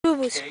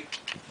boo-boos.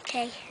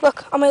 Okay.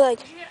 Look, on my leg.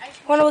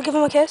 Want to give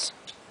him a kiss?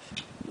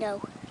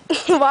 No.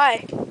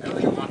 Why? I don't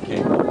think I want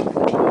cake.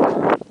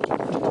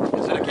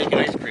 Instead of cake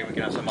and ice cream, we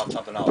can have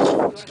something else. You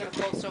want to go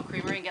to Cold Stone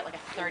Creamery and get like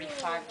a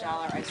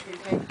 $35 ice cream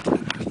cake?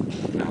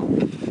 No.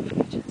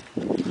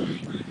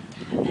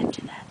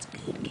 That's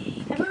good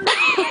cake.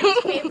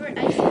 Everyone's favorite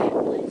ice cream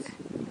place.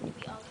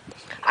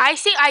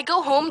 I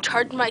go home,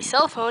 charge my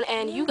cell phone,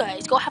 and you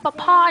guys go have a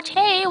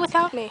party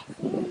without me.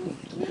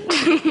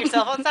 Your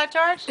cell phone's not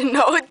charged?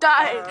 No, it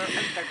died.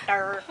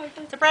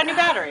 It's a brand new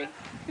battery.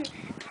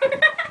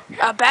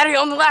 A battery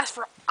only lasts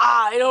for,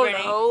 I don't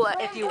Brittany, know.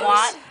 Like, if you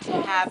want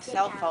to have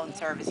cell phone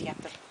service, you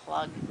have to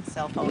plug the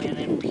cell phone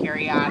in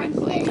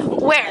periodically.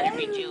 Where? Let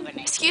it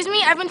rejuvenate. Excuse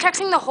me, I've been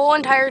texting the whole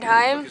entire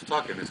time. He's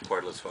talking his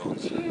cordless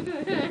phones.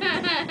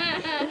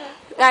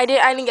 I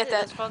didn't get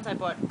that. Those phones I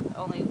bought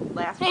only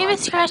last I have a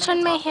scratch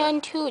on my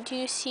hand too. Do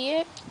you see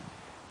it?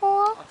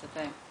 Oh. What's the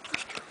thing?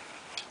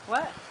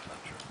 What?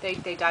 They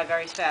die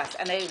very fast,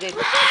 and they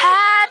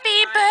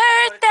Happy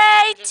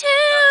birthday to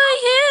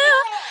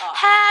you.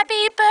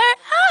 Happy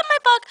birthday, my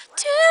book,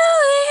 to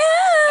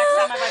Next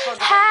time I you. buy phones,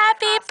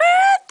 Happy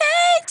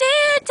birthday,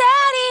 dear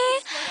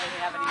Daddy.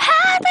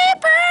 Happy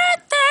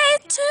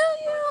birthday to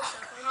you.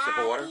 Sip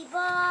of water?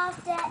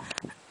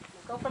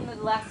 Go from the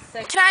last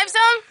sick. Can I have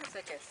some?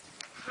 Sickest.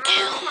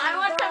 I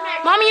want some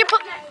next. Mommy, you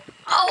put.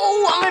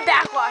 Oh, I'm gonna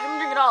backwash. I'm gonna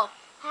drink it all.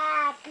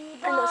 Happy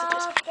I know it's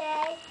just.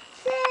 birthday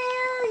to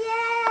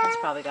you. He's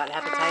probably got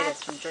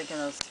hepatitis from drinking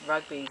those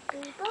rugby.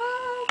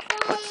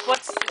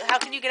 How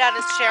can you get out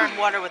of sharing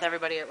water with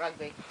everybody at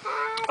rugby?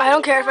 I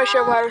don't care if I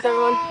share water with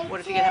everyone. What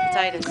if you get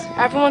hepatitis?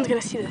 Everyone's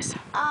gonna see this.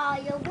 Are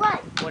you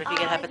what? What if you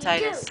get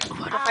hepatitis?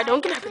 What if I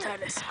don't get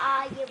hepatitis?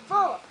 Are you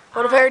four?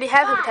 What if I already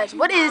have hepatitis?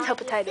 What is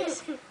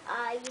hepatitis?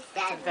 Are you It's a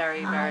seven?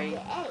 very, very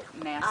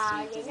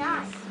nasty disease.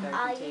 Very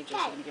contagious. You're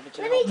going to give it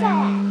to Let your me whole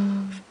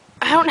family.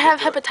 try. I don't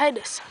have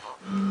hepatitis.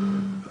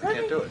 I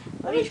can't do it.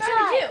 Let me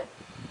try.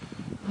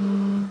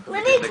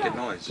 Let me Can't make try. a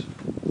noise.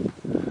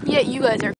 Yeah, you guys are.